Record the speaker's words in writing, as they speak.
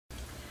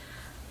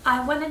I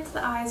went into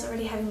the eyes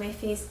already having my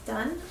face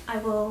done. I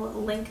will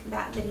link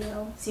that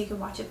video so you can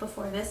watch it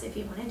before this if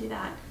you want to do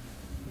that.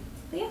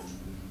 But yeah,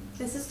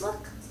 this is the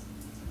look.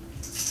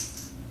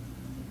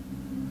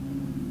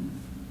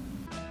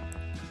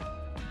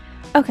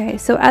 Okay,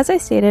 so as I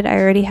stated, I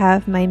already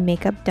have my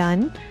makeup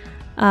done,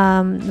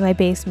 my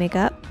base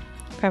makeup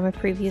from a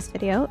previous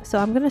video. So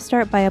I'm going to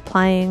start by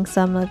applying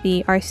some of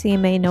the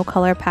RCMA No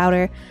Color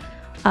Powder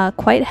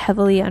quite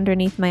heavily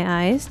underneath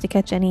my eyes to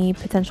catch any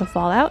potential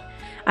fallout.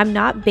 I'm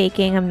not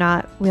baking, I'm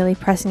not really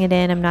pressing it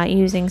in, I'm not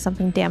using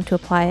something damp to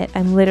apply it.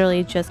 I'm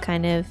literally just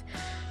kind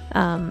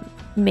of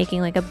making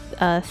like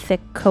a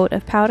thick coat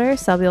of powder,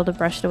 so I'll be able to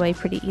brush it away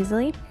pretty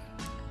easily.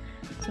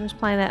 So I'm just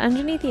applying that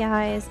underneath the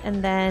eyes,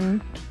 and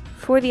then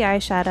for the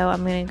eyeshadow,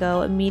 I'm going to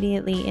go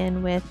immediately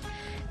in with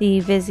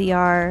the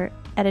Viseart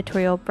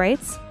Editorial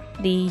Brights,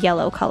 the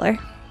yellow color.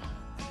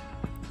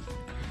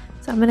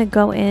 So I'm going to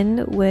go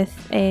in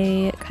with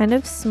a kind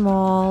of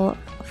small,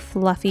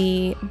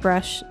 fluffy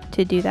brush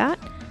to do that.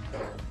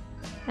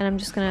 And I'm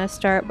just going to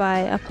start by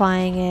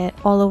applying it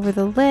all over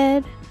the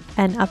lid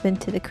and up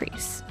into the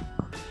crease.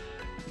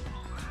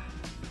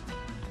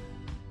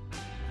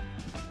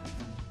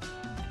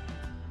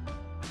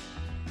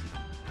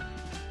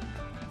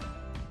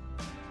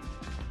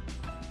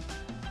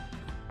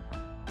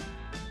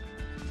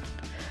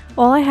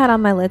 All I had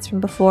on my lids from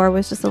before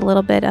was just a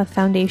little bit of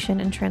foundation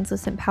and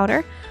translucent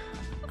powder.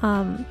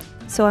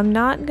 So I'm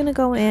not going to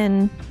go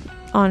in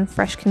on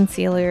fresh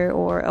concealer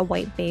or a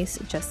white base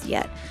just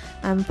yet.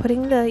 I'm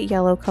putting the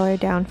yellow color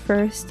down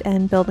first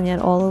and building it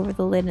all over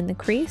the lid and the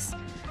crease,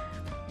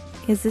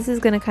 because this is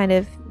going to kind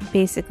of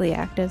basically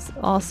act as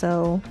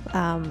also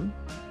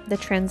the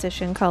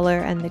transition color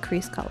and the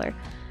crease color.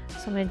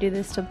 So I'm going to do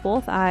this to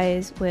both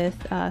eyes with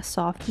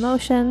soft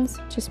motions.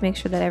 Just make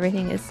sure that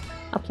everything is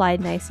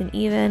applied nice and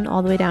even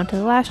all the way down to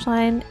the lash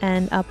line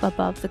and up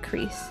above the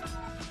crease.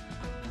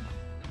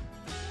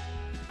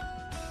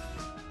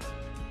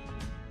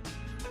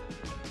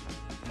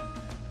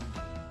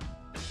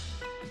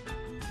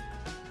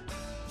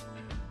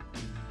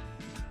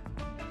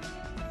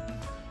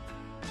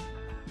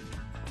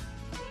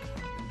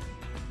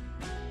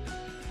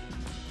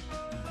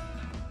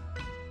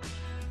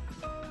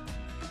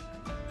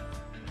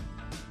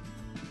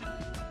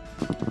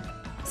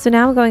 So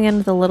now I'm going in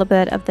with a little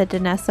bit of the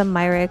Danessa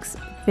Myricks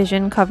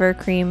Vision Cover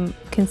Cream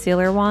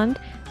Concealer Wand.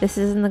 This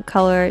is in the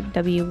color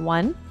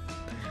W1.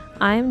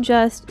 I'm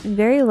just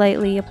very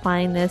lightly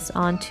applying this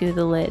onto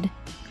the lid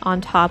on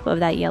top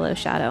of that yellow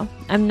shadow.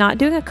 I'm not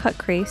doing a cut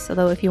crease,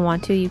 although if you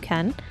want to, you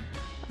can.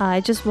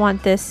 I just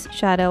want this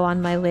shadow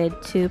on my lid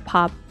to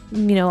pop,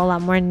 you know, a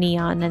lot more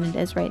neon than it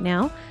is right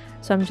now.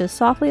 So I'm just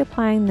softly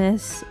applying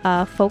this,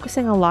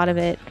 focusing a lot of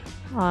it,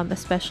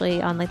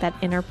 especially on like that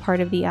inner part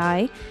of the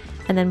eye,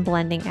 and then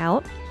blending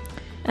out.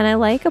 And I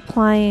like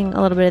applying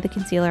a little bit of the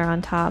concealer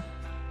on top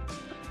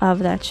of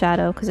that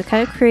shadow because it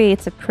kind of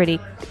creates a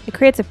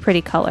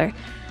pretty color.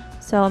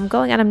 So I'm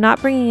going, and I'm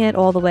not bringing it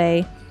all the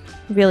way,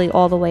 really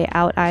all the way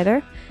out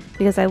either,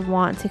 because I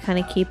want to kind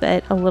of keep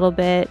it a little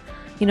bit,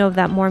 you know, of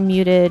that more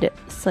muted,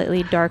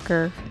 slightly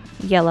darker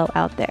yellow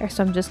out there.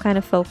 So I'm just kind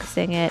of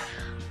focusing it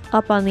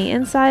up on the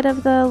inside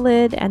of the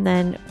lid and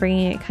then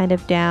bringing it kind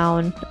of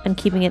down and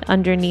keeping it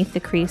underneath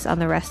the crease on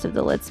the rest of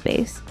the lid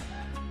space.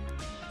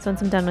 So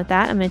once I'm done with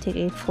that, I'm going to take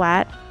a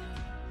flat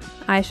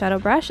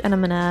eyeshadow brush and I'm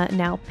going to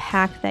now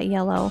pack that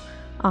yellow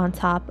on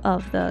top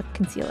of the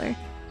concealer.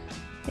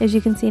 As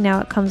you can see now,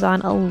 it comes on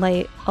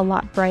a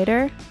lot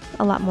brighter,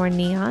 a lot more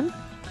neon.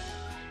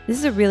 This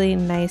is a really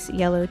nice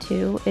yellow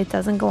too. It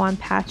doesn't go on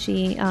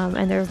patchy,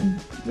 and there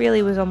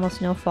really was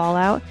almost no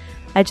fallout.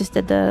 I just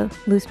did the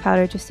loose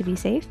powder just to be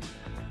safe.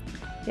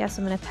 Yeah,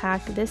 so I'm going to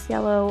pack this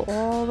yellow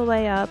all the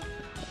way up,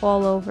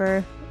 all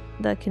over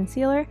the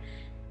concealer.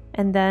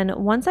 And then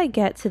once I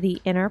get to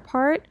the inner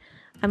part,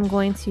 I'm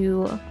going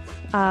to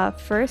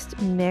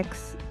first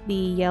mix the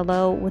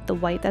yellow with the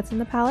white that's in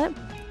the palette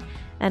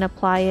and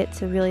apply it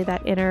to really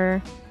that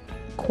inner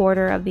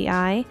quarter of the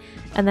eye.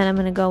 And then I'm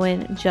going to go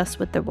in just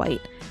with the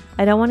white.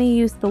 I don't want to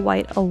use the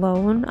white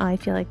alone. I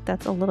feel like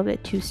that's a little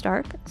bit too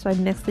stark. So I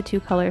mixed the two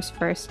colors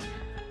first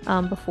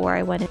before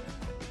I went in.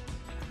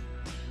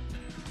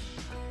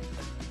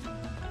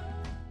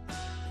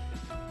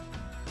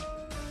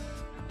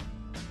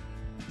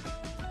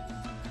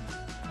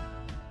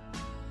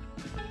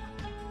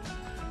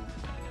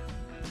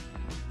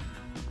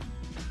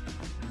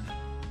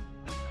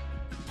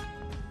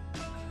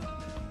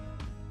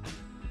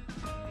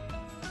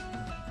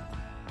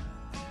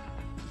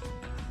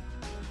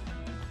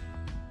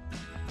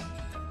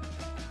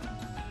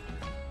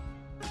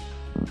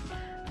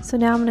 So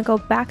now I'm going to go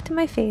back to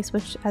my face,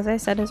 which as I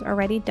said is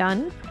already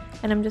done,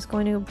 and I'm just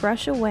going to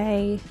brush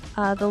away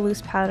the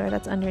loose powder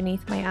that's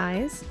underneath my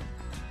eyes.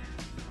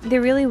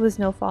 There really was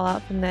no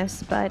fallout from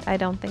this, but I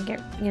don't think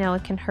it, you know,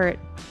 it can hurt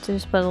to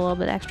just put a little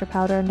bit extra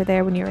powder under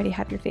there when you already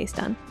have your face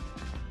done.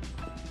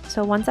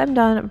 So once I'm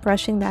done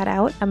brushing that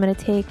out, I'm going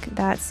to take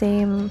that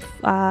same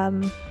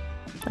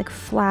like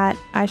flat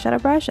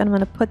eyeshadow brush and I'm going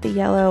to put the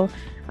yellow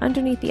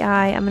underneath the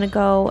eye. I'm going to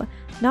go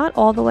not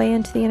all the way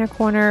into the inner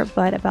corner,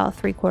 but about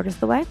 3/4 of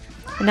the way.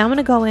 And now I'm going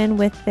to go in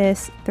with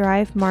this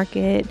Thrive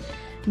Market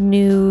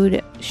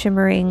nude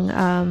shimmering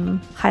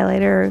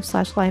highlighter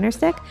slash liner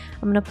stick.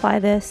 I'm going to apply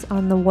this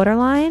on the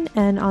waterline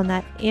and on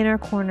that inner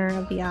corner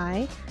of the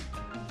eye.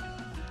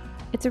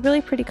 It's a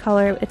really pretty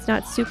color. It's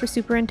not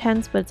super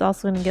intense, but it's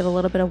also going to give a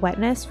little bit of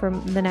wetness for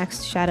the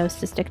next shadows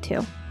to stick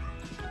to.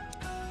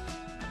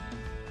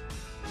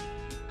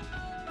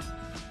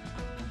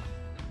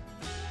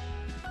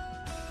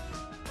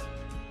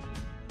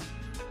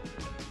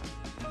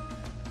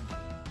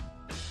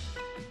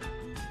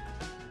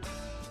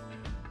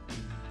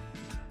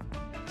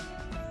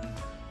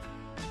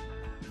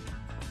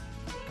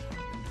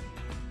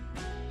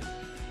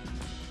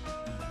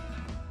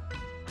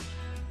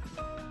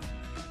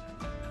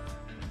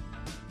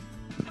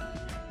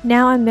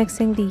 Now I'm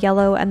mixing the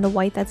yellow and the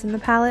white that's in the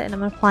palette, and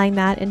I'm applying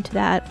that into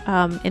that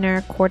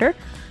inner quarter.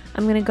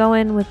 I'm going to go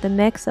in with the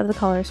mix of the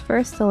colors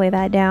first to lay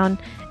that down,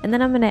 and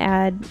then I'm going to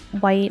add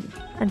white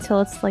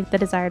until it's like the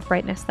desired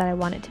brightness that I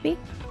want it to be.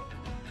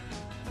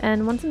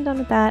 And once I'm done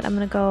with that, I'm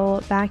going to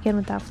go back in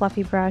with that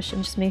fluffy brush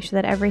and just make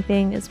sure that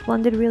everything is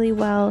blended really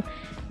well,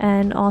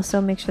 and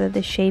also make sure that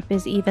the shape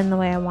is even the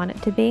way I want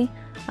it to be.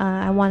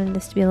 I wanted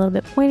this to be a little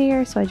bit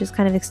pointier, so I just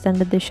kind of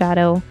extended the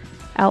shadow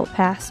out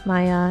past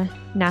my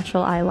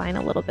natural eye line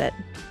a little bit.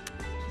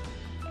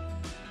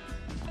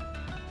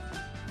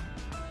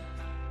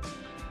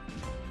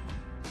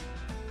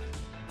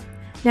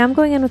 Now I'm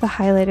going in with a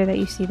highlighter that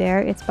you see there.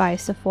 It's by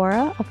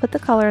Sephora. I'll put the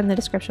color in the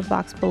description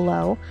box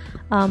below,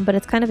 but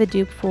it's kind of a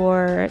dupe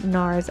for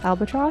NARS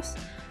Albatross.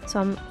 So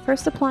I'm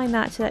first applying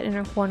that to that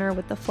inner corner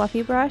with the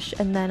fluffy brush,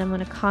 and then I'm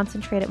going to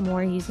concentrate it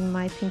more using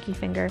my pinky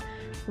finger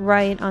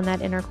right on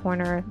that inner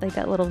corner, like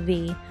that little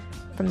V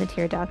from the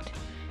tear duct.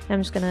 And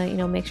I'm just going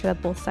to, make sure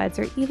that both sides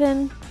are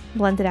even,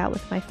 blend it out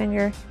with my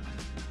finger.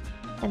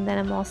 And then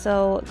I'm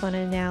also going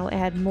to now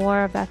add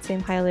more of that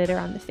same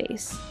highlighter on the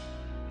face,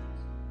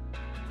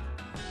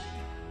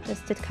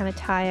 just to kind of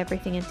tie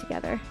everything in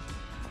together.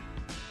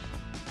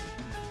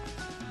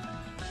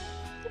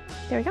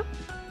 There we go.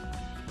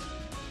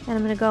 And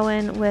I'm going to go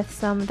in with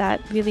some of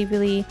that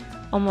really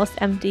almost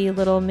empty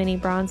little mini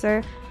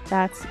bronzer.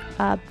 That's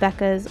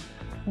Becca's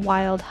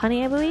Wild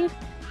Honey, I believe.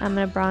 I'm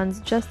going to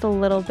bronze just a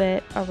little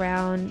bit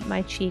around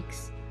my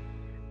cheeks.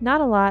 Not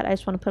a lot, I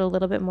just want to put a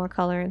little bit more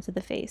color into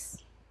the face.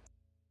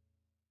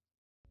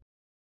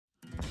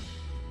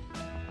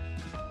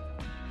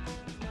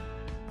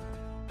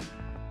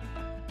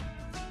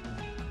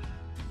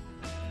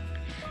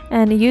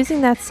 And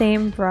using that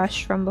same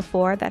brush from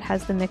before that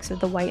has the mix of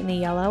the white and the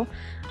yellow,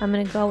 I'm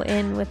going to go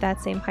in with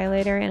that same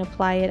highlighter and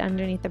apply it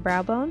underneath the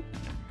brow bone.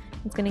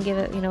 It's going to give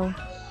it,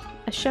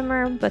 a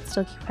shimmer, but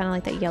still keep kind of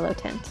like that yellow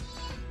tint.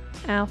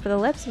 Now for the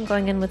lips, I'm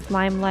going in with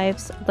Lime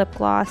Life's lip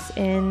gloss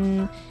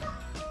in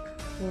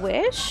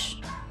Wish.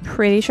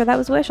 Pretty sure that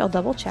was Wish, I'll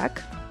double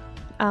check.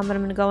 But I'm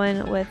going to go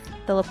in with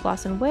the lip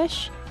gloss in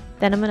Wish.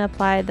 Then I'm going to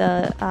apply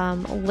the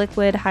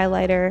liquid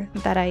highlighter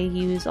that I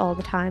use all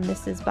the time.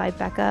 This is by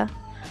Becca.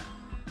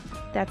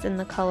 That's in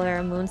the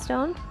color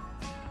Moonstone.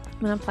 I'm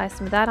going to apply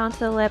some of that onto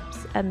the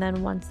lips, and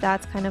then once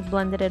that's kind of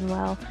blended in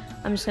well,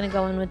 I'm just going to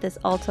go in with this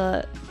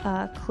Ulta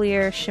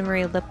clear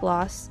shimmery lip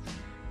gloss.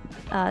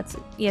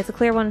 It's a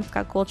clear one, it's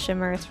got gold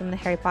shimmer, it's from the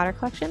Harry Potter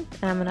collection,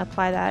 and I'm going to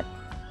apply that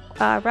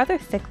rather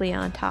thickly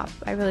on top.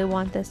 I really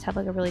want this to have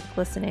like a really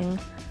glistening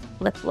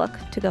lip look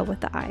to go with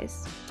the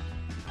eyes.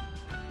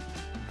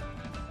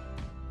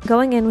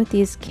 Going in with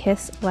these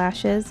Kiss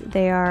lashes,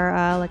 they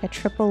are like a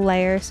triple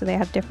layer, so they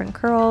have different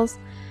curls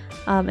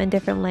and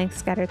different lengths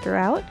scattered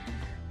throughout.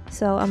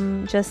 So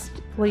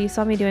what you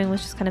saw me doing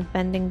was just kind of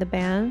bending the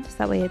band, so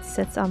that way it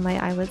sits on my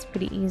eyelids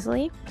pretty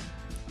easily.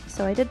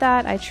 So I did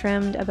that, I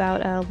trimmed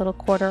about a little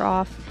quarter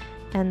off,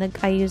 and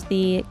I used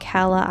the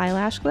Calla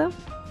Eyelash Glue.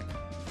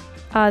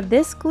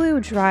 This glue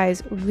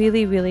dries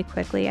really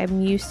quickly.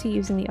 I'm used to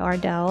using the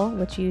Ardell,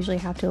 which you usually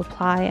have to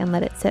apply and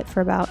let it sit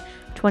for about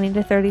 20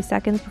 to 30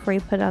 seconds before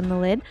you put it on the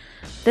lid.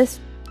 This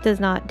does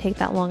not take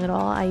that long at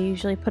all. I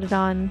usually put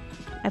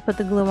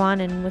the glue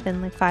on, and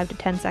within like 5 to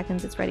 10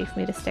 seconds it's ready for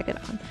me to stick it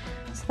on.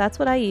 So that's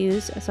what I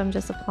use. So I'm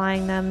just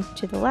applying them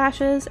to the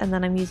lashes, and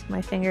then I'm using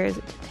my fingers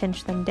to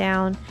pinch them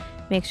down,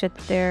 make sure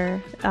that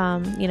they're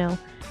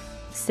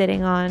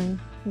sitting on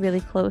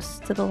really close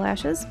to the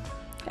lashes.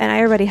 And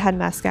I already had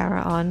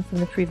mascara on from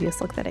the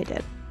previous look that I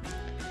did.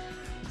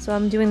 So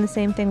I'm doing the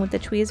same thing with the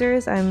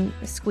tweezers. I'm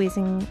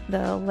squeezing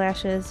the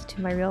lashes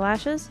to my real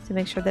lashes to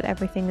make sure that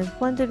everything is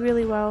blended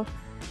really well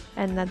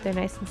and that they're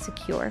nice and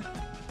secure.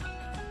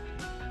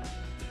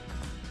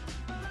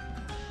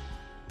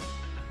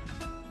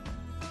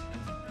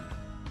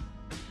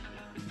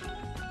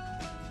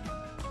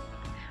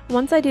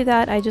 Once I do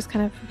that, I just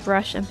kind of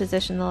brush and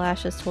position the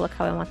lashes to look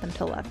how I want them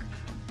to look.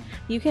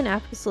 You can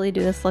absolutely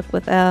do this look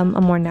with a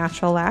more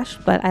natural lash,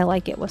 but I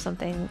like it with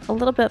something a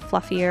little bit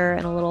fluffier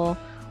and a little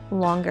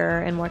longer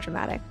and more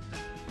dramatic.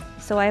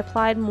 So I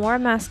applied more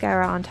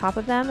mascara on top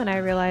of them, and I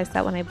realized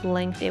that when I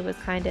blinked it was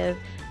kind of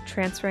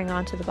transferring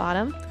onto the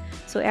bottom.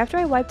 So after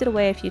I wiped it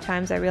away a few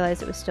times, I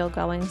realized it was still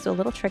going. So a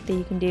little trick that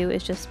you can do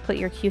is just put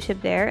your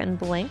Q-tip there and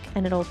blink,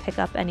 and it'll pick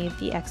up any of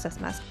the excess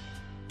mascara.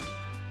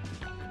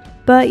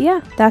 But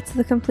yeah, that's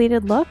the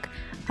completed look.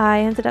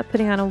 I ended up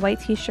putting on a white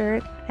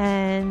t-shirt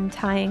and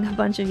tying a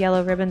bunch of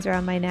yellow ribbons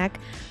around my neck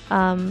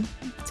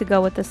to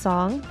go with the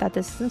song that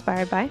this is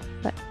inspired by,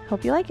 but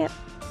hope you like it.